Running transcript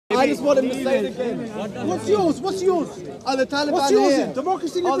I just want him to say it again. What's yours? What's yours? Are the Taliban What's yours? here?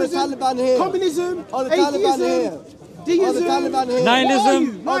 Democracy, Are the liberalism, Taliban here? communism, Are the Taliban here? deism, Are the Taliban here?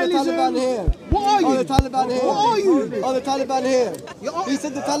 Nihilism. Are the Taliban here? What are you? Are the Taliban here? What are you? Are the Taliban here? He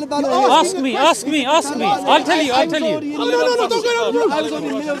said the Taliban are here. Ask me. I'll tell you. No, don't go down the road. I was on the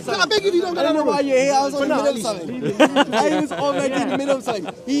middle of I something. beg you, don't I go don't down know the why road. you're here. I was on the middle of something. I was already in the middle of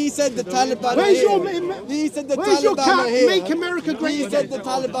something. He said the Taliban are here. He said the Where's your Taliban cat? are here. Make America great He again. said the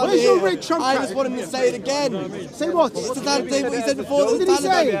Taliban are Where's your here. red Trump I cat? just want him to say it again. Say what? It's the Taliban. What he said before. What The did he say?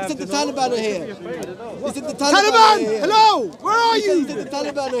 Taliban. He said the Taliban are here. He said the Taliban are Taliban! here. Hello! Where are He you? said the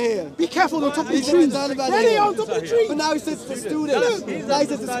Taliban are here. Be careful on top of the He said trees. the Taliban There are they here. are on top of the trees. But now he says the students. Now he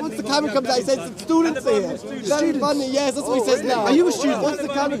says once the camera comes out, he says the students are here. That's funny. Yes, that's what he says now. Are you a student? Once the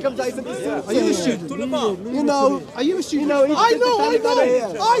camera comes out, he said the students Are you a here. student? You know, Are you a student? he said the I know. Taliban are here.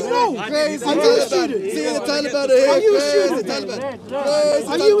 Crazy Are you a Taliban. student? See the Taliban are here. Are you a Crazy student? Taliban.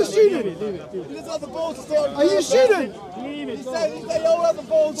 Are you a student? These are the balls to start. Are you a student? He said all other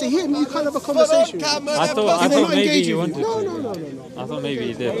balls. To him, you can't have a conversation. I thought maybe you wanted to. No. I thought maybe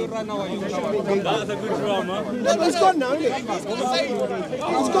you did. No, but it's gone now, isn't it?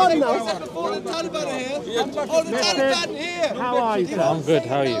 It's gone now. All the Taliban are here. All the Taliban here. How are you, sir? I'm good.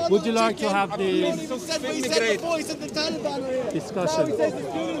 How are you? Would you like to have the He said what he said before. He said the Taliban are here.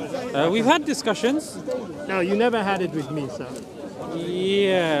 discussion? We've had discussions. No, you never had it with me, sir.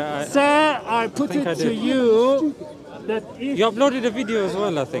 Yeah. Sir, I put think it I to did. you that You uploaded a video as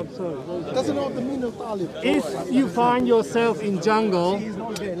well, I think. Doesn't know what the meaning of Talib. if you find yourself in jungle,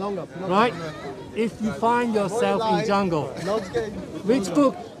 right? If you find yourself in jungle, which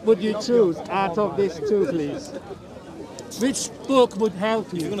book would you choose out of these two, please? Which book would help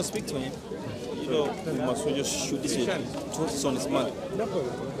If you're you? gonna speak to him, you must just shoot this way. Towards his on his man.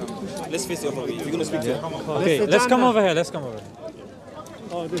 Let's face the other way. If you're gonna speak to him, Okay, let's come over here. Let's come over here.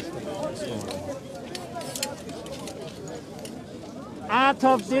 Oh, this one. Out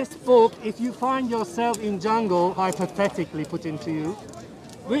of this book, if you find yourself in jungle, hypothetically put into you,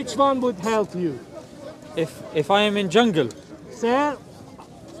 which one would help you? If I am in jungle, Sir,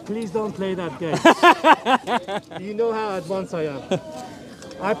 please don't play that game. You know how advanced I am.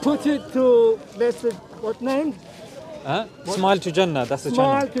 I put it to Mr. What name? Smile to Jannah. That's the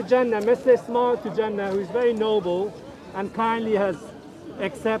Smile channel. to Jannah, Mr. Smile to Jannah, who is very noble and kindly has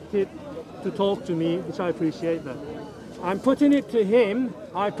accepted to talk to me, which I appreciate that. I'm putting it to him,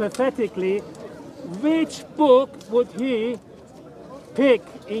 hypothetically, which book would he pick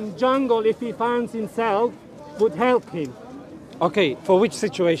in jungle if he finds himself would help him? Okay, for which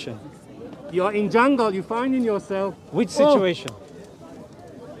situation? You're in jungle, you find in yourself. Which situation?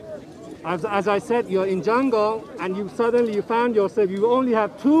 As I said, you're in jungle and you suddenly found yourself, you only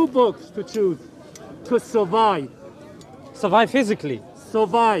have two books to choose to survive. Survive physically.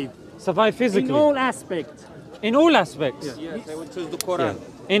 Survive. Survive physically. In all aspects. In all aspects. yes, I would choose the Quran.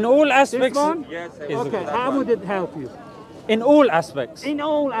 In all This aspects. one? Yes, I is would. Okay, how would it help you? In all aspects. In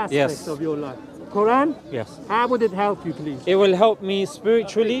all aspects Yes. of your life. Quran? Yes. How would it help you, please? It will help me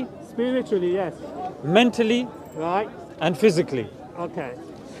spiritually, Spiritually, yes. mentally, Right? and physically. Okay.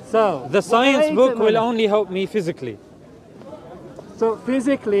 So, The science wait a book will minute. only help me physically. So,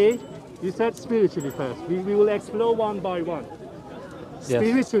 physically, you said spiritually first. We will explore one by one. Yes.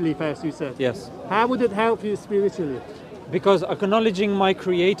 Spiritually first, you said. Yes. How would it help you spiritually? Because acknowledging my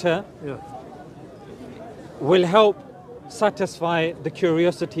creator Yeah. will help satisfy the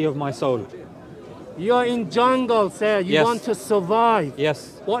curiosity of my soul. You're in jungle, sir. You Yes. want to survive.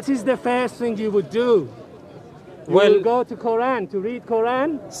 Yes. What is the first thing you would do? You Well- will go to Quran to read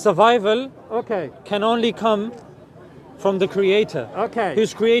Quran? Survival Okay. can only come from the creator Okay.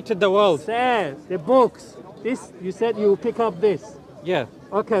 who's created the world. Sir, the books. This you said you pick up this. Yeah.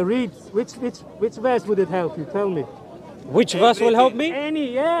 Okay, read. Which verse would it help you? Tell me. Which verse will help me?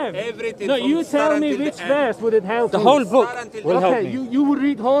 Any, yeah. Everything No, from you start tell me until which the end. verse would it help The you? whole book Start until will the help Okay, me. you would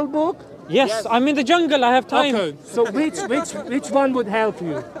read whole book? Yes, I'm in the jungle. I have time. Okay. So which one would help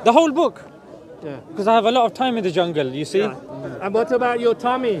you? The whole book. Yeah. Because I have a lot of time in the jungle, you see. And what about your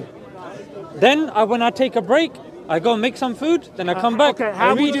tummy? Then when I take a break, I go make some food, then I come back. Okay, I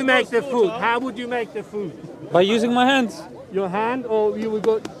how read would you make the food? How would you make the food? by using my hands. Your hand or you will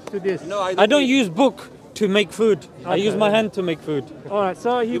go to this? No, I don't use book to make food. I use Okay. my hand to make food. All right,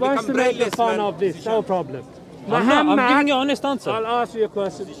 so he You wants to become make the brainless, fun man. of this, no problem. I'm not. I'm giving you an honest answer. I'll ask you a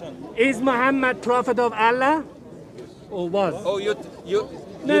question. Is Muhammad prophet of Allah? Or was? Oh, you.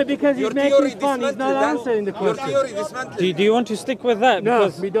 No, because he's your making theory fun, he's not dismantled that. answering the Your question. theory dismantled. Do you want to stick with that? No,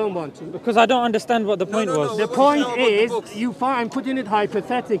 Because we don't want to. because I don't understand what the point no, was. no. The What point is now about the is, books? you find, I'm putting it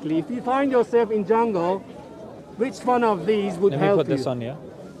hypothetically, if you find yourself in jungle, which one of these would Let me help put you? this on, yeah.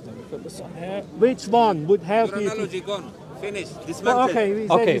 Which one would help you? Chronology gone. Finished. Oh, Dismantled. okay, he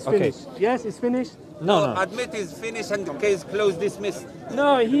said it's finished. Yes, it's finished. No. Admit it's finished and the case closed, dismissed.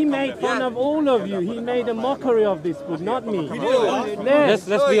 No, he made fun of all of you. He made a mockery of this book, not me. Let's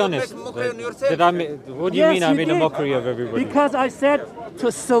be you honest. make mockery on yourself. What do you mean I made a did. mockery of everybody? Because I said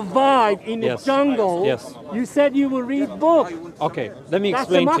to survive in the jungle, you said you will read books. Okay, let me That's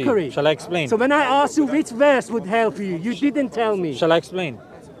explain a to mockery. you. Shall I explain? So when I asked you which verse would help you, you didn't tell me. Shall I explain?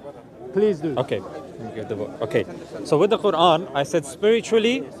 Please do. Okay. Get the book. Okay. So with the Quran, I said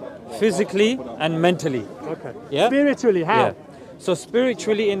spiritually, physically, and mentally. Okay. Yeah. Spiritually, how? Yeah. So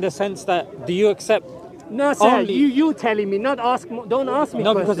spiritually, in the sense that, do you accept? No, sir. Only- You telling me, not ask. Don't ask me.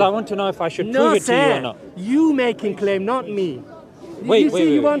 No, questions. because I want to know if I should No, prove it sir. to you or not. You making claim, not me. Wait, you wait, see, wait,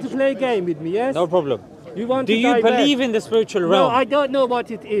 you wait. want to play a game with me, yes? No problem. You want Do to you divert. believe in the spiritual No, realm? I don't know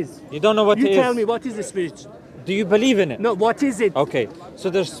what it is. You don't know what You it is? tell me, what is the spiritual? Do you believe in it? No, what is it? Okay. So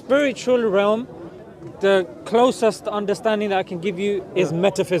the spiritual realm, the closest understanding that I can give you is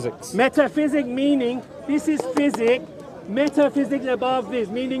metaphysics. Metaphysic meaning, this is physics. Metaphysics above this,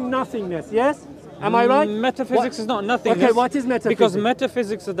 meaning nothingness, yes? Am I right? Metaphysics is not nothingness. Okay, what is metaphysics? Because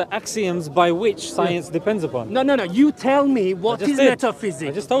metaphysics are the axioms by which science depends upon. No. You tell me what just is did.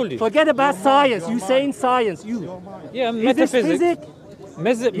 metaphysics. I just told you. Forget about science. You saying science. You. Yeah, Is this metaphysics.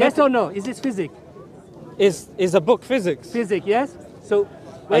 physics? Yes or no? Is this physics? Is a book physics. Physics, yes? So,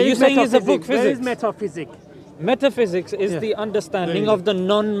 Are you saying it's a book Where is physics? metaphysics? Metaphysics is the understanding of the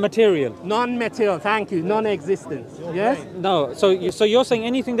non-material. Non-material, thank you. Non-existence, yes? No, so you're saying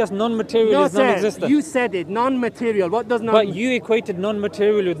anything that's non-material No, is sir, non-existent. you said it. Non-material. What does non? But you equated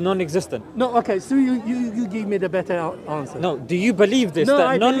non-material with non-existent. No, okay. So you give me the better answer. No, do you believe this? No, that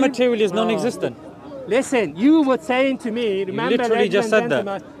I believe- non-material is No. non-existent? Listen, you were saying to me, remember, literally ladies just and said that.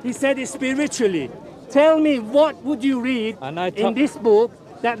 gentlemen, he said it spiritually. Tell me, what would you read And I in this book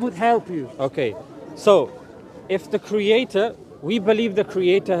that would help you? Okay, so if the Creator, we believe the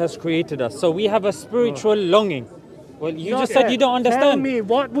Creator has created us, so we have a spiritual longing. Well, you just said you don't understand. Tell me,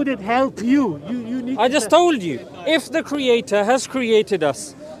 what would it help you? You need I to just say- told you, if the Creator has created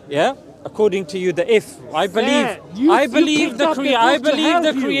us, yeah, according to you, the if, I believe, you I believe picked the up the book I to believe help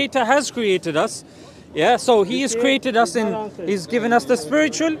the you. Creator has created us. Yeah, so He has created us in. He's given us the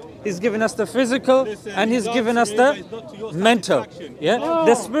spiritual, He's given us the physical, and He's given us the mental. Yeah,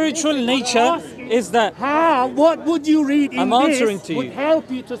 the spiritual nature is that. How? What would you read in I'm answering this to would you. help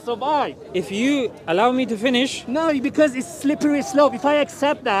you to survive? If you allow me to finish, No, because it's slippery slope. If I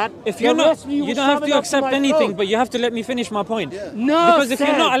accept that, if you're the not, rest of you will don't have shove it to up accept my anything, throat. but you have to let me finish my point. No, Because if you're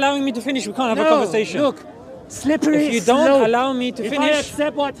sir. not allowing me to finish, we can't have a No, conversation. Look, slippery If you don't slope. allow me to if I finish-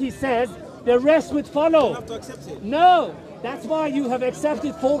 accept what he says, the rest would follow. No, that's why you have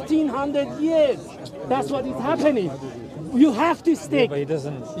accepted 1400 years. That's what is happening. You have to stick. But he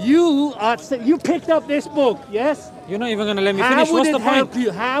doesn't. You picked up this book, yes? You're not even going to let me How finish. would What's it the help point?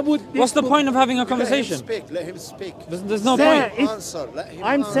 you? How would this What's the book- point of having a Let him conversation? speak. Let him speak. There's no Sir, point. it- Answer. Let him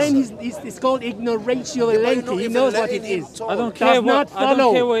I'm answer. saying it's called ignoratio you're elenchi. not He even knows what letting it him is. talk. I don't Does care not what I don't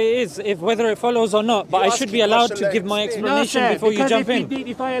follow. care what it is, if whether it follows or not. But You I ask should him be allowed question, to let give him my speak. No, explanation sir, before you because jump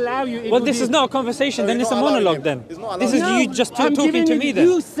if I allow you, it Well, would this be- is not a conversation. So Then he's it's a not allowing monologue. him. Then He's not this is allowing you him. just I'm talking giving to you- me. Then,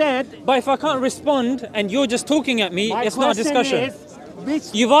 You said but if I can't respond and you're just talking at me, my it's not a question discussion. is, which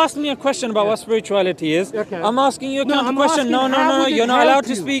You've asked me a question about what spirituality is. Okay. I'm asking you a No, counter I'm question. No, asking no, how no, would it you're not help allowed to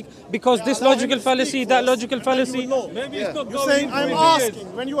you? speak because this logical fallacy, that logical fallacy. You're saying I'm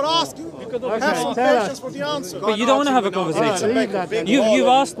asking when you are asking. Have some tell us. patience for the answer. But you don't want to have a Alright, conversation. leave that then. You've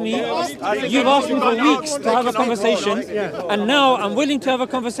asked me for weeks to have a conversation, and now I'm willing to have a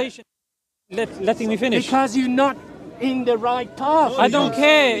conversation. Letting me finish. Because you're not in the right path. I don't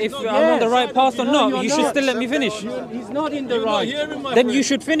care if I'm on the right path or No, not. you're You should not. still let me finish. He's not in the right. Then you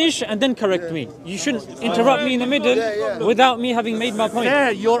should finish and then correct me. You shouldn't interrupt me in the middle without me having made my point.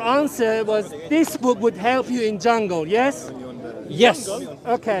 There, your answer was this book would help you in jungle, yes? Yes,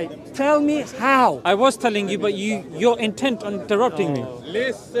 Okay, tell me how. I was telling you, but you're intent on interrupting me.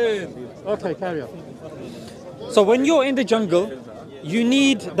 Okay, carry on. So when you're in the jungle, you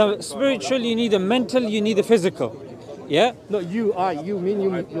need the spiritual, you need the mental, you need the physical. Yeah? No, you mean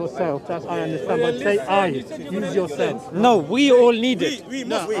you yourself. That's I understand. But say I. Use yourself. No, we all need it.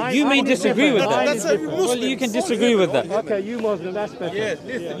 No, You may I disagree with different. that. I is different. Well, you can disagree with that. Okay, you Muslim, that's better.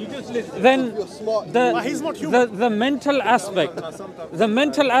 Then the mental aspect,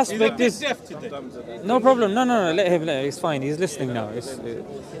 is no problem. No, let him. It's fine. He's listening now.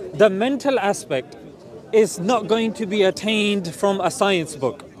 The mental aspect is not going to be attained from a science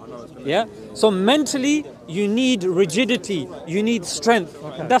book. Yeah. So mentally, you need rigidity. You need strength.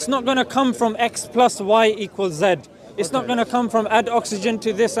 That's not going to come from X plus Y equals Z. It's not going to come from add oxygen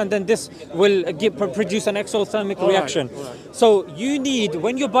to this and then this will produce an exothermic reaction. So you need,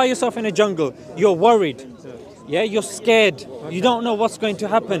 when you're by yourself in a jungle, you're worried. Yeah, you're scared. You don't know what's going to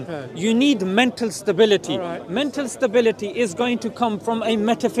happen. You need mental stability. Mental stability is going to come from a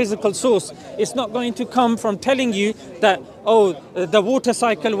metaphysical source. It's not going to come from telling you that, oh, the water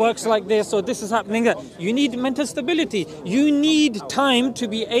cycle works like this or this is happening. You need mental stability. You need time to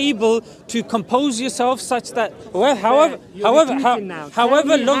be able to compose yourself such that, well, however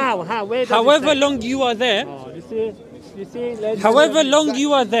long you are there, however long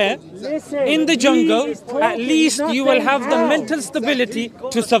you are there in the jungle, at least you will have the mental stability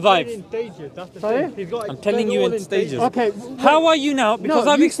to survive. I'm telling you in stages. Okay. How are you now? Because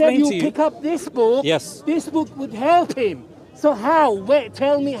I've explained to you. Pick up this book. Yes. This book would help him. So how? Wait,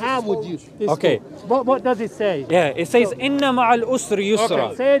 tell me how would you? Okay. What does it say? Yeah, it says inna ma'al usri yusra.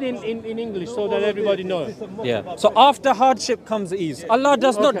 Okay, say it in English so that everybody knows. Yeah. So after hardship comes ease. Allah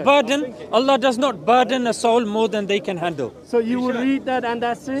does not burden a soul more than they can handle. So you will read that and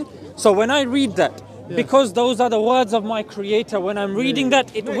that's it? So when I read that, because those are the words of my Creator, when I'm reading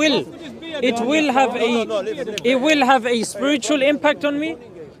that, it will have a spiritual impact on me.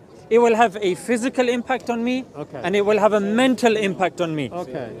 It will have a physical impact on me, and it will have a mental impact on me.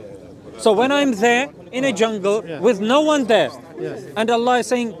 So when I'm there in a jungle with no one there, and Allah is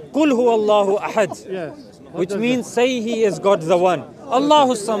saying, "Qul huwa Allahu ahad," which means say He is God the One.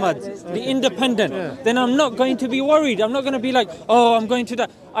 Allahu Samad, the independent. Then I'm not going to be worried. I'm not going to be like, oh, I'm going to die.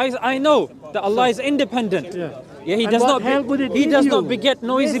 I know that Allah is independent. Yeah, He does not beget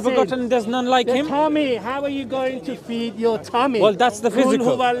noisy begotten. There's none like Him. Tummy, how are you going to feed your tummy? Well, that's the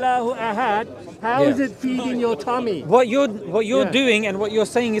physical. How is it feeding your tummy? What you're doing and what you're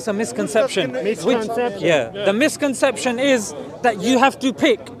saying is a misconception. The misconception is that you have to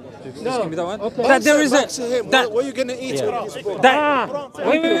pick. No. That there is what are you going to eat?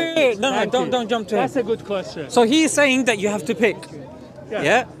 Wait. No, don't jump to him. That's a good question. So he's saying that you have to pick.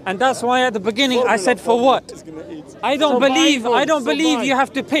 Yeah, and that's why at the beginning I said for what? I don't believe you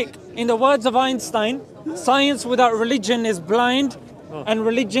have to pick. In the words of Einstein, science without religion is blind, and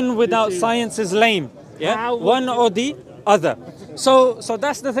religion without science is lame. Yeah, one or the other. So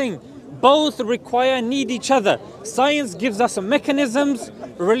that's the thing. Both need each other. Science gives us mechanisms.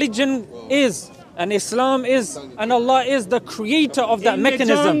 Religion is, and Islam is, and Allah is the creator of that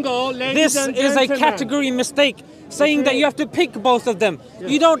mechanism. This is a category mistake, saying that you have to pick both of them.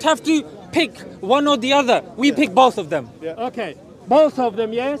 You don't have to pick one or the other. We pick both of them. Okay, both of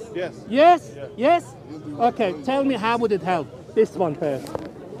them, yes? Yes? Okay, tell me how would it help? This one first.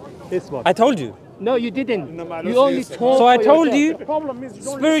 This one. I told you. No, you didn't. You only told. So I told you,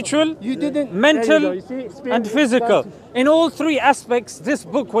 spiritual, mental, and physical. In all three aspects, this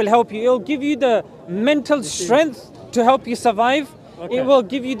book will help you. It will give you the mental strength to help you survive. It will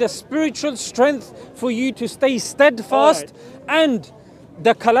give you the spiritual strength for you to stay steadfast. And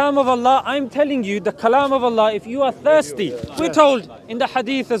the kalam of Allah, I'm telling you, the kalam of Allah, if you are thirsty, we're told in the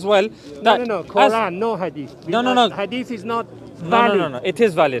hadith as well that... No, Quran, no hadith. No. Hadith is not valid. No. It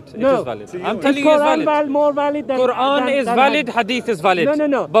is valid. I'm telling you it's valid. More valid than Quran is valid, hadith is valid.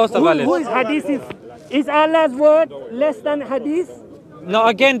 No. Both are valid. Who is hadith? Is Allah's word less than hadith? No,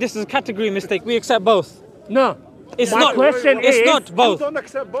 again, this is a category mistake. We accept both. No. It's not both.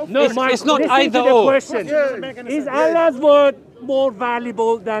 No, it's not either or. Question. Is Allah's word more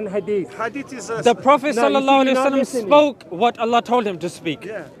valuable than hadith? The Prophet ﷺ spoke what Allah told him to speak.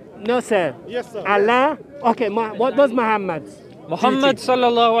 No, sir. Yes, sir. Allah. Okay, what was Muhammad? Muhammad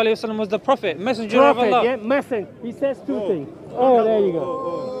ﷺ was the prophet, messenger of Allah. Yeah, messenger. He says two things. Oh, there you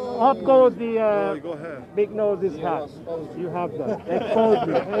go. Up goes the big nose hat. You have that. Expose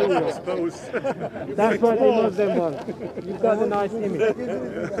me. There you go. That's what the Muslim wants. You've got a nice image.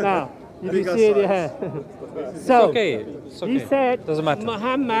 Now, you see it here. So, it's okay. He said doesn't matter.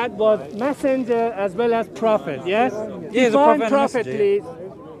 Muhammad was messenger as well as prophet, yes? He is a prophet and prophet, messenger. please.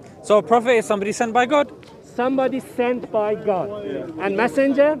 So a prophet is somebody sent by God? Somebody sent by God. And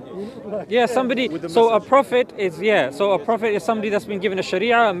messenger? Yeah, somebody. So a prophet is somebody that's been given a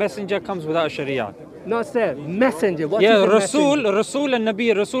sharia. A messenger comes without a sharia. No, sir. Messenger. What yeah, is Rasul and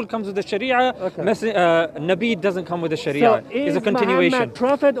Nabi. Rasul comes with the sharia. Nabi doesn't come with the sharia. So it's a continuation. Muhammad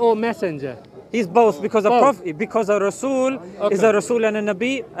prophet or messenger? He's both, because a prophet, because a Rasul is a Rasul and a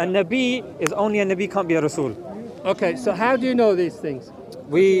Nabi. A Nabi is only a Nabi, can't be a Rasul. Okay, so how do you know these things?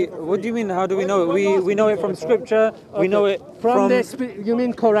 What do you mean? How do we know it? We know it from scripture. We know it from you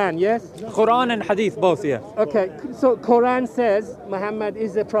mean Quran, yes? Quran and Hadith, both, yeah. Okay, so Quran says Muhammad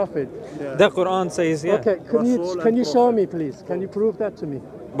is a prophet. The Quran says, yeah. Okay, can you show me, please? Can you prove that to me?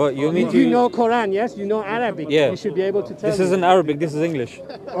 But you mean You know Quran, yes? You know Arabic. Yeah. You should be able to tell This me. isn't Arabic, this is English.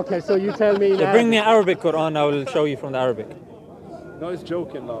 Okay, so you tell me in So Arabic. bring me an Arabic Quran, I will show you from the Arabic. No, he's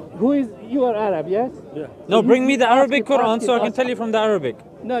joking now. You are Arab, yes? Yeah. No, bring me the Arabic ask Quran him, so I can ask tell you from the Arabic.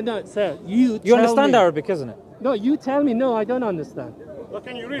 No, sir. You You tell understand me. Arabic, isn't it? No, you tell me. No, I don't understand. But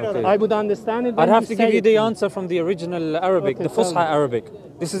can you read Okay. I would understand it when I'd have to say give you it the to me. answer from the original Arabic, Okay, the tell Fusha me. Arabic.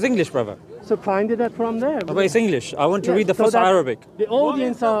 This is English, brother. So find it from there. No, but it's English. I want to Yes, read the so Fusha that Arabic. The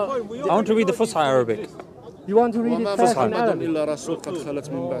audience are... I want to read the Fusha Arabic. You want to read it وما first in محمد Arabic? إلا رسول قد خلت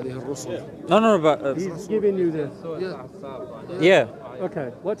من بعده الرسل. No, but He's giving you the... yeah.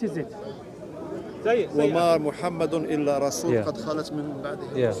 Okay, what is it? وما محمد إلا رسول Yeah. قد خلت من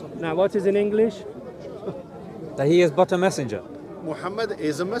بعده Yeah. الرسل. Now, what is in English? That he is but a messenger. Muhammad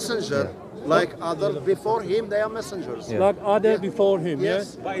is a messenger. Like others before him, they are messengers. Yeah. Like other before him,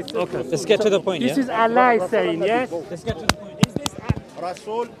 Yes. yes? Okay. Let's get to the point, This yeah? is Allah saying, yes? Let's get to the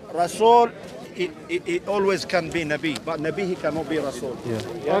point. Rasul, he always can be Nabi, but Nabi he cannot be Rasul.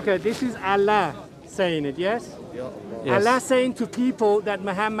 Okay, this is Allah saying it, yes? Yes. Allah saying to people that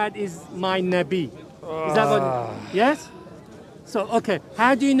Muhammad is my Nabi. Is that what? Yes? So, okay,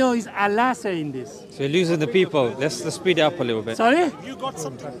 how do you know is Allah saying this? So you're losing the people. Let's speed it up a little bit. Sorry? You got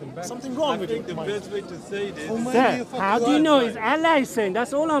something wrong with it. The best way to say this. Sir, how do you know is Allah is saying?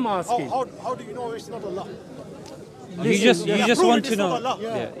 That's all I'm asking. How do you know it's not Allah? You just want to know.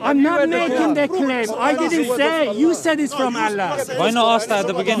 Yeah. I'm not making the claim. I didn't say. You said it's from Allah. Why not ask that at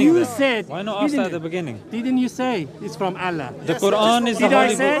the beginning? You then? said. Why not ask that at the didn't- beginning? Didn't you say it's from Allah? The Quran is the Did I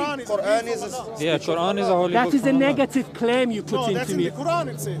holy say? book. Quran is Yeah, Quran is a holy That book. is a from Allah. negative claim you put into me. Quran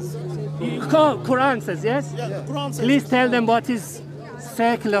it says. Quran says, yes? Yeah, the Quran says. Please tell them what is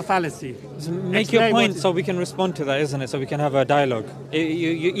circular fallacy. Make your Explain point what- so we can respond to that, isn't it? So we can have a dialogue.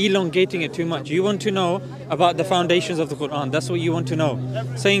 You're elongating it too much. You want to know about the foundations of the Quran. That's what you want to know.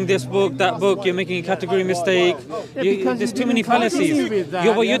 Saying this book, that book, you're making a category mistake. because There's you too many didn't continue fallacies. with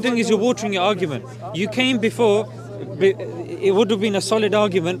that. What you're doing is you're watering your argument. You came before, it would have been a solid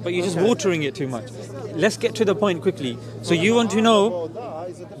argument, but you're just watering it too much. Let's get to the point quickly. So you want to know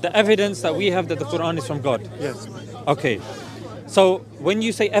the evidence that we have that the Quran is from God? Yes. Okay. So when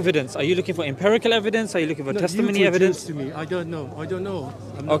you say evidence, are you looking for empirical evidence? Are you looking for testimony you evidence? to me. I don't know.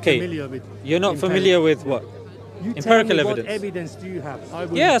 I'm not Okay. familiar with. You're not empirical. familiar with what? You empirical tell me evidence. What evidence do you have? I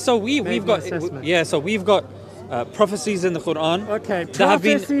will Yeah, so make we've my got assessment. prophecies in the Quran. Okay, that have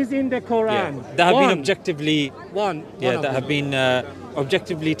been prophecies in the Quran. that have One. been objectively One that of have them. been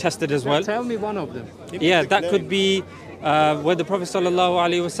objectively tested as well. Tell me one of them. Yeah, that could be where the Prophet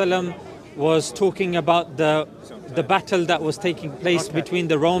ﷺ was talking about the battle that was taking place between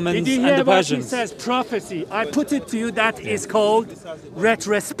the Romans Did you and hear the what he Persians. says? Prophecy. I put it to you. That is called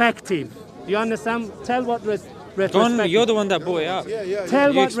retrospective. Do you understand? Tell what Go retrospective. on, you're the one that brought it up.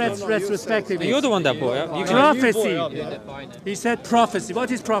 Tell you what explain. retrospective is. You're the one that brought it up. You can, Prophecy. He said prophecy. What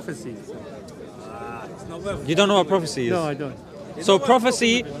is prophecy? you don't know what prophecy is. No, I don't. So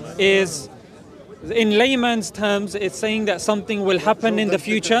prophecy is, in layman's terms, it's saying that something will happen in the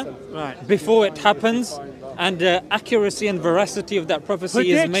future Right. before it happens, and the accuracy and veracity of that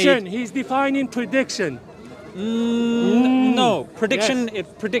prophecy is Prediction. made. He's defining prediction. No, prediction. Yes.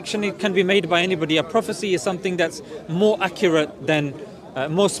 Prediction it can be made by anybody. A prophecy is something that's more accurate than,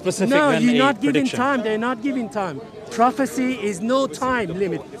 more specific No, than you're a not giving prediction. time. They're not giving time. Prophecy is no time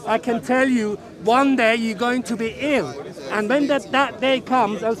limit. I can tell you one day you're going to be ill. And when that day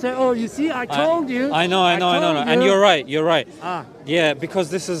comes, I'll say, oh, you see, I told you. I know. told And you." you're right. You're right. Ah. Yeah,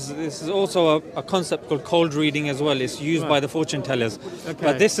 because this is also a concept called cold reading as well. It's used by the fortune tellers. Okay.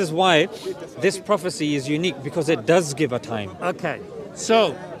 But this is why this prophecy is unique, because it does give a time. Okay.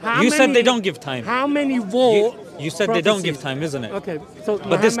 So, how You many, said they don't give time. How many war You said they don't give prophecies? time, isn't it? Okay. So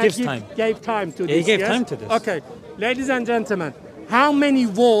But this Muhammad gives time. Gave time to Yeah, he this. gave yes? time to this. Okay. Ladies and gentlemen, how many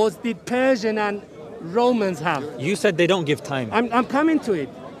wars did Persian and Romans have? You said they don't give time. I'm coming to it.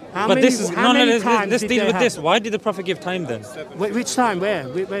 How But many, this is how many times let's did deal they with have? this. Why did the Prophet give time then? Which time? Where?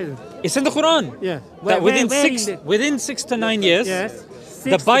 Where? It's in the Quran. Yeah. That within where in within 6 to 9 years, Yes.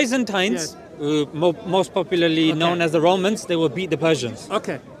 the 6 Byzantines, most popularly known as the Romans, they will beat the Persians.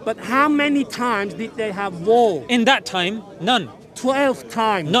 Okay. But how many times did they have war? In that time, none. 12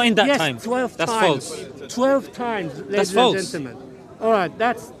 times. Not in that yes, time. 12 That's times. false. 12 times, ladies That's and false. gentlemen. All right,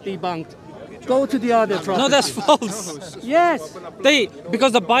 that's debunked. Go to the other prophecy. No, that's false. Yes.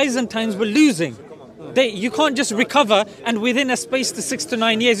 Because the Byzantines were losing. You can't just recover and within a space to 6 to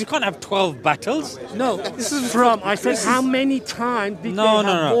 9 years, you can't have 12 battles. No, this is I said, how many times did they No.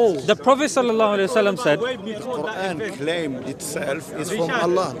 have wars? The Prophet ﷺ said, Quran claim itself is from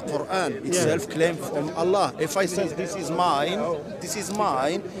Allah. Quran itself claim from Allah. If I say this is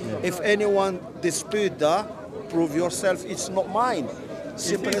mine, if anyone dispute that, prove yourself it's not mine.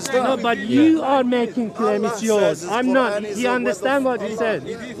 Simple as that. No, but you are making claim it's yours. I'm not. He understand what he said.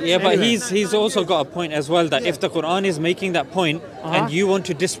 yeah, but he's also got a point as well that if the Quran is making that point and you want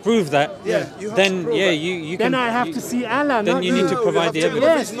to disprove that, then you can. Then I have to see Allah. Then not you need to provide the Yes.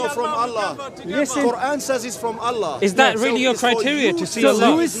 evidence. It's not from Allah. Listen. Quran says it's from Allah. Is that So really your it's for criteria you. to see So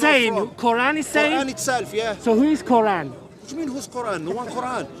Allah? who is saying? Quran is saying? Quran itself, yeah. So who is Quran? What do you mean who's Quran? No one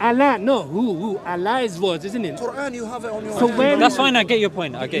Quran. Allah. No, who? Allah is words, isn't it? Quran, you have it on your So hand. where That's fine. I get your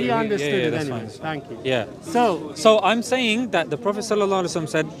point. I get He you. understood yeah, it that's anyway. fine. Thank you. Yeah. So I'm saying that the Prophet ﷺ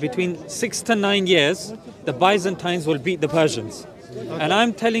said between 6 to 9 years, the Byzantines will beat the Persians. And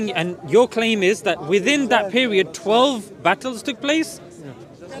I'm telling, and your claim is that within that period, 12 battles took place.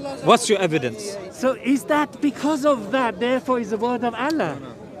 What's your evidence? So is that because of that? Therefore, is the word of Allah?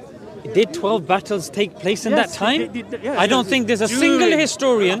 Did 12 battles take place in Yes, that time? yes, I don't think there's a during- single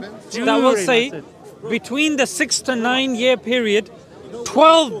historian that will during, say I said. between the 6 to 9 year period,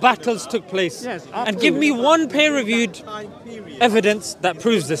 12 battles took place. Yes, And give me one peer-reviewed evidence that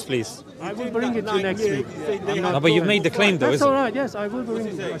proves this, please. I will bring it to you next week. No, but you've made the claim though, That's isn't all it? right. Yes, I will bring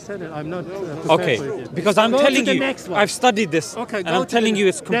it. I said it. I'm not prepared Okay, for it yet. because I'm Go to telling the you, next one. I've studied this, Okay, and go I'm to telling the- you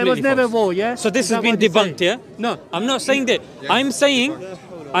it's There completely was never false. war, yeah? So this Is has that been what you're debunked, saying? yeah? No. I'm not saying that.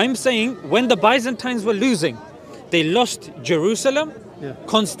 I'm saying when the Byzantines were losing, they lost Jerusalem,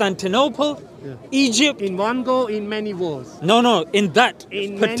 Constantinople, Egypt. In one go, in many wars. No, in that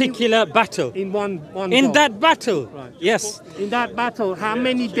In particular battle. In one In go. that battle, Right. yes. In that battle, how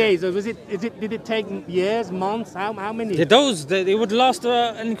many days? Or did it take years, months? How many? They would last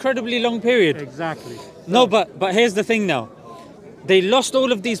an incredibly long period. Exactly. No, but here's the thing now. They lost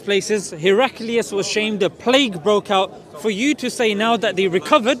all of these places. Heraclius was shamed. A plague broke out. For you to say now that they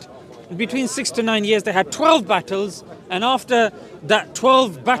recovered, between 6 to 9 years, they had 12 battles. And after that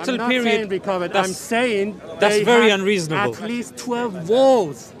 12 battle I'm not period, saying recovered. that's- I'm saying that's they very had unreasonable. At least 12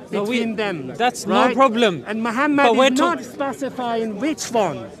 wars No, between them. that's no right? problem. And Muhammad But we're is not specifying which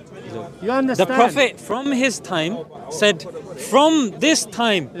one. You the understand? Prophet from his time said, from this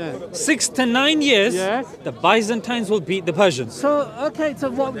time, 6 to 9 years, Yes. the Byzantines will beat the Persians. So, okay, so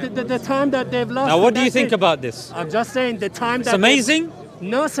what, the time that they've lost... Now, what do you that's think it. about this? I'm just saying the time that... It's amazing.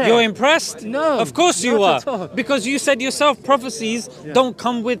 No, sir. You're impressed? No, Of course you not are. at all. Because you said yourself prophecies don't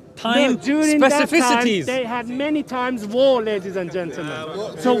come with time No, during that time, specificities. they had many times war, ladies and gentlemen.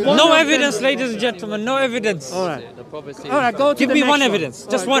 So one No of evidence, them, ladies and gentlemen, no evidence. All right. All right, go to Give the me next one evidence.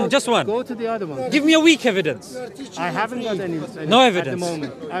 All Just right, one, go- just one. Go to the other one. Give me a weak evidence. I haven't got any No at evidence. the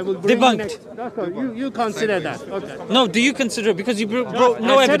moment. I will bring Debunked. next. Okay, you consider that. Okay. No, do you consider it? Because you brought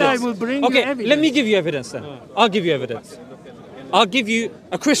no I said evidence. I will bring you okay, evidence. let me give you evidence then. I'll give you evidence. I'll give you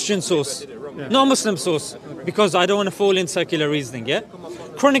a Christian source, not a Muslim source, because I don't want to fall in circular reasoning, yeah?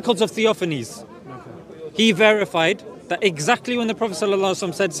 Chronicles of Theophanes. He verified that exactly when the Prophet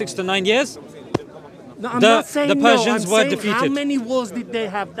ﷺ said 6 to 9 years, No, I'm The- not saying the Persians no. were I'm saying how defeated. many wars did they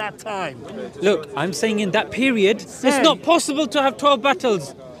have that time? look, I'm saying in that period, Say. it's not possible to have 12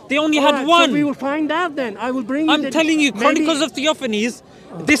 battles. They only All had right, one. So we will find out then. I will bring you I'm the- telling you, maybe- Chronicles of Theophanes,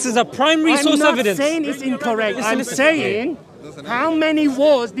 this is a primary I'm source not evidence. saying it's incorrect. Listen, I'm listen. saying how many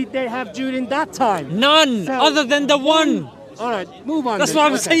wars did they have during that time? None, So- other than the one. All right, move on. That's then. what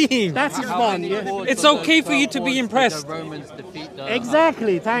I'm Okay. saying. That's his one, yeah. It's okay for you to be impressed. The Romans defeat the...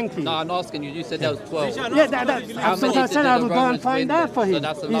 Exactly, thank you. No, I'm asking you. You said there was 12. Yeah, that's How what many I said. did I the will go and Romans find win out for then? So him.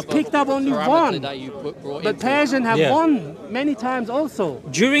 that's He's another picked up only parameter one. that you brought But into it. Persian have Yeah. won many times also.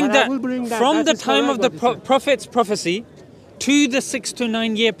 During But I that, will bring that. from That the is time correct of the what you said. prophet's prophecy to the 6 to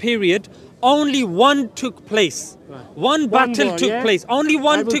 9 year period, only one took place. One battle more, took yeah? place. Only I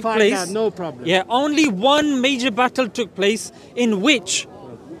one will took find place. out, no problem. Yeah, only one major battle took place in which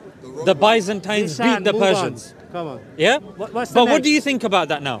the Byzantines Ishan, beat the move on. Persians. Come on. Yeah? What's the But what next? do you think about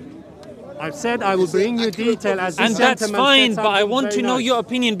that now? I've said I will bring you detail as this And that's gentleman fine, said but I something want to very know nice. your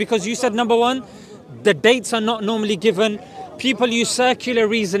opinion because you said number one, the dates are not normally given. People use circular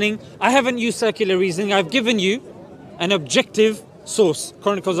reasoning. I haven't used circular reasoning. I've given you an objective source,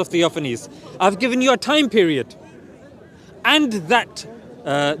 Chronicles of Theophanes. I've given you a time period. And that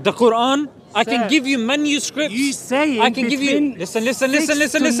the Quran, I can Sir, give you manuscripts. you saying I can give you between listen.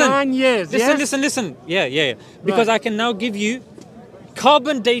 6 to 9 years, Listen. yes? Yeah. Because Right. I can now give you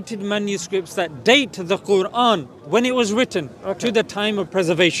carbon dated manuscripts that date the Quran when it was written to the time of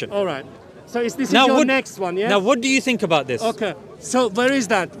preservation. All right. So this is Now your what- next one, yeah? Now, what do you think about this? Okay. So where is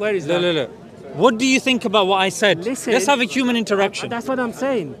that? Where is that? Look. What do you think about what I said? Listen. Let's have a human interaction. That's what I'm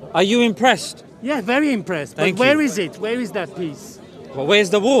saying. Are you impressed? Yeah, very impressed. But Thank where you. is it? Where is that piece? Well, where's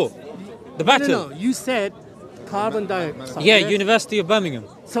the war? The battle? No. You said carbon dioxide. Yeah, yes? University of Birmingham.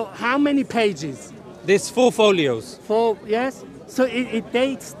 So how many pages? There's 4 folios. 4, yes? So it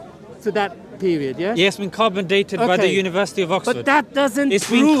dates to that period, yes? Yes, been carbon dated by the Okay. University of Oxford. But that doesn't It's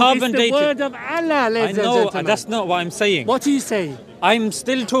prove been carbon it's the dated. word of Allah, I ladies and know, gentlemen. that's not what I'm saying. What do you say? I'm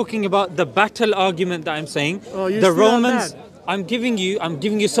still talking about the battle argument that I'm saying. Oh, you're the still on Romans. that? I'm giving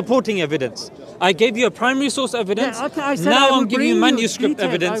you supporting evidence. I gave you a primary source evidence. Yeah, okay, I said I now will I'm giving you bring you manuscript details.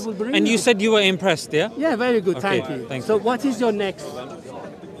 evidence, I will bring and you you. said you were impressed. Yeah. Yeah, very good. Okay, Thank you. thank So you. what is your next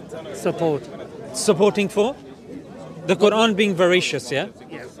support? Supporting for the Quran being veracious. Yeah.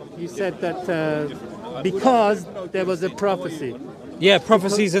 Yes. You said that because there was a prophecy. Yeah,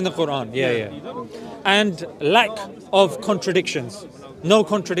 prophecies in the Quran. Yeah. And lack of contradictions. No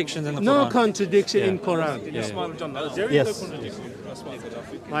contradictions in the No Quran. contradiction Yeah. in Quran. Yes.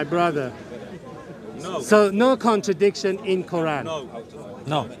 My brother. So no contradiction in Quran.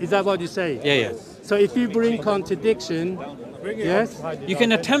 No. Is that what you say? Yeah. So if you bring contradiction, yes? You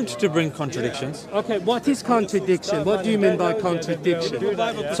can attempt to bring contradictions. Okay, what is contradiction? What do you mean by contradiction?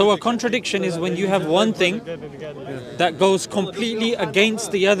 So a contradiction is when you have one thing that goes completely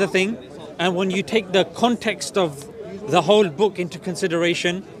against the other thing, and when you take the context of the whole book into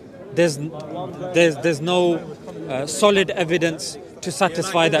consideration, there's no solid evidence to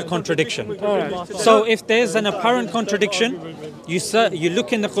satisfy that contradiction. So if there's an apparent contradiction, you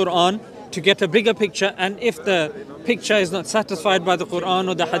look in the Quran to get a bigger picture, and if the picture is not satisfied by the Quran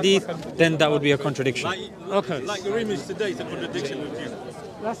or the Hadith, then that would be a contradiction. Okay. Like your image today is a contradiction with you.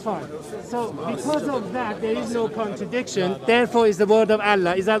 That's fine. So because of that, there is no contradiction. Therefore, is the word of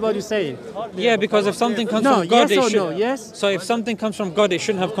Allah. Is that what you're saying? Yeah, because if something comes No, from God, yes it or should. no? Yes? So if something comes from God, it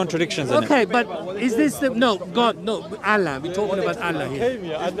shouldn't have contradictions in Okay, but is this the no God? No, Allah. We're talking about Allah here.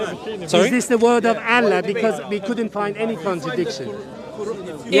 it. Sorry. Is this the word of Allah? Because we couldn't find any contradiction.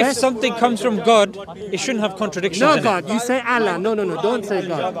 If Yes? something comes from God, it shouldn't have contradictions No in God. You say Allah. No. Don't say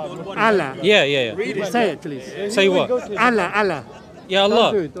God. Allah. it. Yeah. Say it, please. Say what? Allah. Yeah, Don't do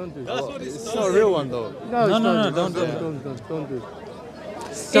Allah. it. Don't do it. It's not a real one though. No, don't do it. Don't do it.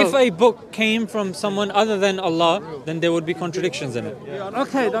 If a book came from someone other than Allah, then there would be contradictions in it.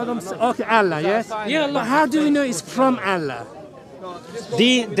 Okay, okay, Allah, yes? Yeah, Allah. But how do we know it's from Allah?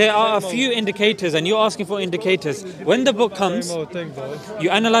 There are a few indicators, and you're asking for indicators. When the book comes, you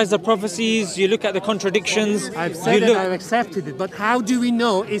analyze the prophecies, you look at the contradictions. I've you said it, look. I've accepted it, but how do we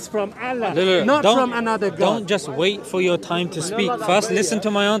know it's from Allah, Look, not don't- from another God? Don't just wait for your time to speak. First, listen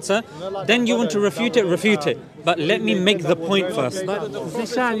to my answer. Then you want to refute it. But let me make the point first. But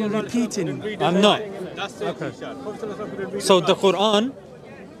Zishan, you're repeating. I'm not. Okay. So the Quran,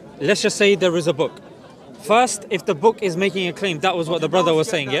 let's just say there is a book. First, if the book is making a claim, that was what the brother was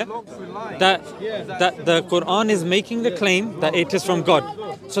saying, yeah? That the Quran is making the claim that it is from God.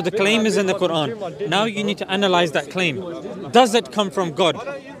 So the claim is in the Quran. Now you need to analyze that claim. Does it come from God?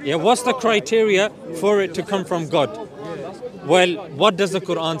 Yeah, what's the criteria for it to come from God? Well, what does the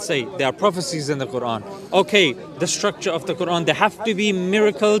Quran say? There are prophecies in the Quran. Okay, the structure of the Quran, there have to be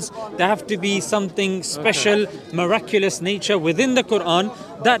miracles, there have to be something special, miraculous nature within the Quran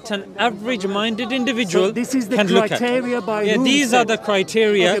that an average-minded individual So this is the can look at. criteria by Yeah, whom these set? are the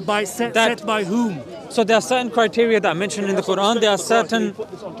criteria Okay, set by whom? So there are certain criteria that are mentioned in the Quran. There are certain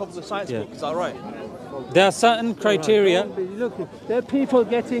It's on top of the science book. Is that right? criteria. Look, there are people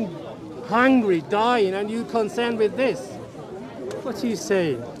getting hungry, dying, and you're concerned with this. What are you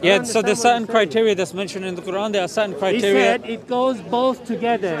saying? Yeah, so there's certain criteria that's mentioned in the Quran. There are certain He criteria. said it goes both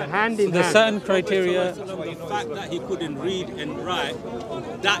together, hand in There's hand. certain criteria. The fact that he couldn't read and write,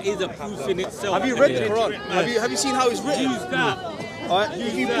 that is a proof in itself. Have you read the Quran? Have you seen how it's written? Use that. Alright,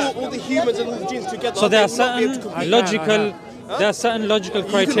 if you put all the humans and all the jinns together, So there are they will not be able to certain complete logical. There are certain logical write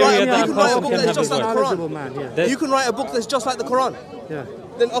a- criteria you that a can write a person book can that's have just as like well. the Knowledgeable Quran. man, yeah. There's- You can write a book that's just like the Quran. Yeah.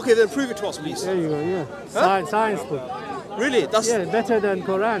 Then prove it to us, please. There you go, yeah. Science book. Really? That's Yeah, better than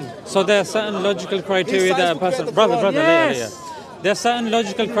Quran. So there are certain logical criteria These that a signs will person. get the Brother, Quran. later, Yes. yeah. There are certain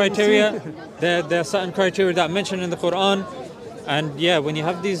logical criteria. There are certain criteria that are mentioned in the Quran. And yeah, when you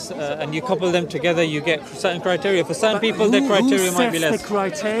have these and you couple them together, you get certain criteria. For certain people, their criteria might be Who less. sets the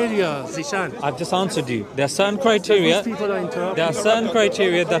criteria, Zishan? I've just answered you. There are certain criteria. These people are interrupting. There are certain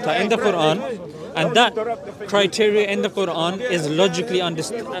criteria that are in the Quran And that criteria in the Quran is logically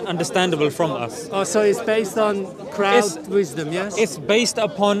understandable from us. Oh, so it's based on crowd wisdom, yes? It's based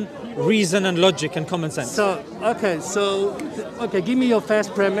upon reason and logic and common sense. So, okay, give me your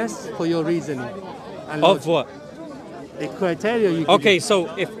first premise for your reasoning. And Of what? The criteria you give. Okay, so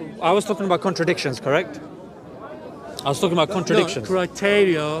if I was talking about contradictions, correct? I was talking about contradictions. No,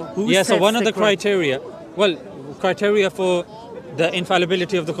 criteria. Who Yeah, so sets one of the criteria? criteria for the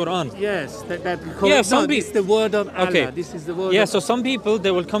infallibility of the Quran. Yes, This is the word of Allah. Okay. This is the word. Yeah, of so some people,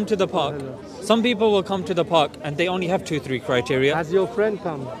 they will come to the park. Some people will come to the park and they only have 2-3 criteria. Has your friend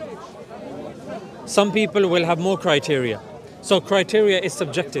come? Some people will have more criteria. So criteria is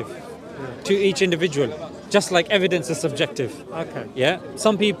subjective to each individual, just like evidence is subjective. Okay. Yeah.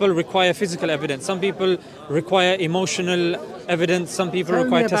 Some people require physical evidence. Some people require emotional evidence. Some people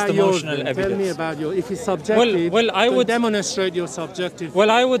require testimonial evidence. Tell me about your. If it's subjective, I would demonstrate your subjective. Well,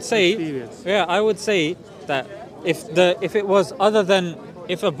 I would say, experience. yeah, I would say that if it was other than,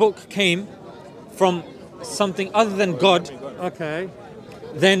 if a book came from something other than God, Okay.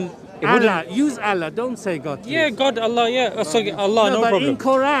 then it Allah, wouldn't. use Allah. Don't say God. Yeah, please. God, Allah, yeah. So Allah, no but problem. in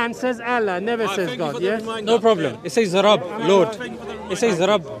Quran says Allah, never says God. Yes. No problem. It says Rabb, Lord. It says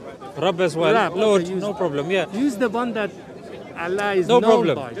Rabb as well. Rabb, okay, Lord, use- no problem. Yeah. Use the one that Allah is No known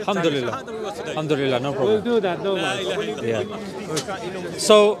problem. by. Alhamdulillah. Alhamdulillah, no We'll problem. do that. No worries. Yeah.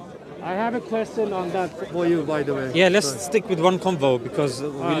 So, I have a question on that for you, by the way. yeah, let's stick with one convo because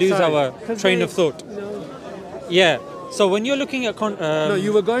we lose sorry. our 'Cause train of thought. Yeah. So when you're looking at No,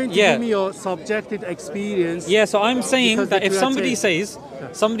 you were going to yeah. give me your subjective experience. Yeah, so I'm saying Because that if if you are somebody saying- says,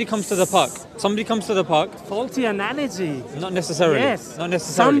 somebody comes to the park, Faulty analogy. not necessarily. Yes. Not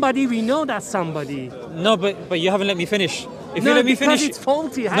necessarily. Somebody, we know that somebody. No, but you haven't let me finish. If No, you let me because finish, it's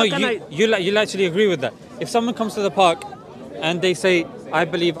faulty. How no, can you'll actually agree with that. If someone comes to the park and they say, I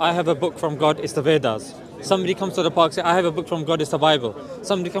believe I have a book from God, it's the Vedas. Somebody comes to the park, say, I have a book from God, it's the Bible.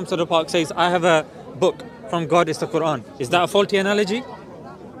 Somebody comes to the park, says, I have a book from God, it's the Quran. Is that a faulty analogy?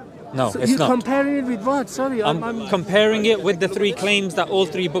 No, So it's you're not. comparing it with what? Sorry, I'm comparing it with the 3 claims that all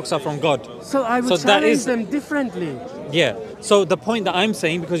 3 books are from God. So I would so that challenge is- them differently. Yeah. So the point that I'm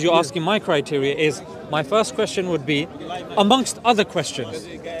saying, because you're asking my criteria, is my first question would be, amongst other questions,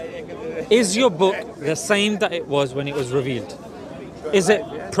 is your book the same that it was when it was revealed? Is it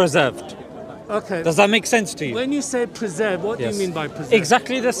preserved? Okay. Does that make sense to you? When you say preserve, what Yes. do you mean by preserve?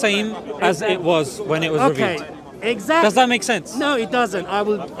 Exactly the same as it was when it was Okay. revealed. Exactly. Does that make sense? No, it doesn't. I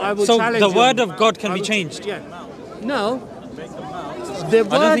will So challenge the you. word of God can I be will- changed. Yeah. No. The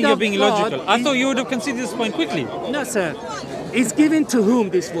word I don't think you're of being God logical. I is- thought you would have conceded this point quickly. No, sir. It's given to whom,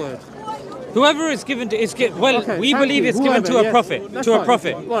 this word? Whoever is given to, Okay, we thank believe you. it's given Whoever, to a yes. prophet, That's to a fine.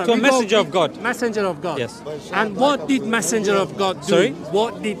 prophet, Well, to a we go messenger of with God. Messenger of God. Yes. And what did messenger of God do? Sorry?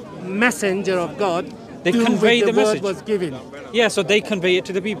 What did messenger of God They do convey with the the word message. was given? Yeah, so they convey it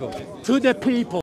to the people. To the people.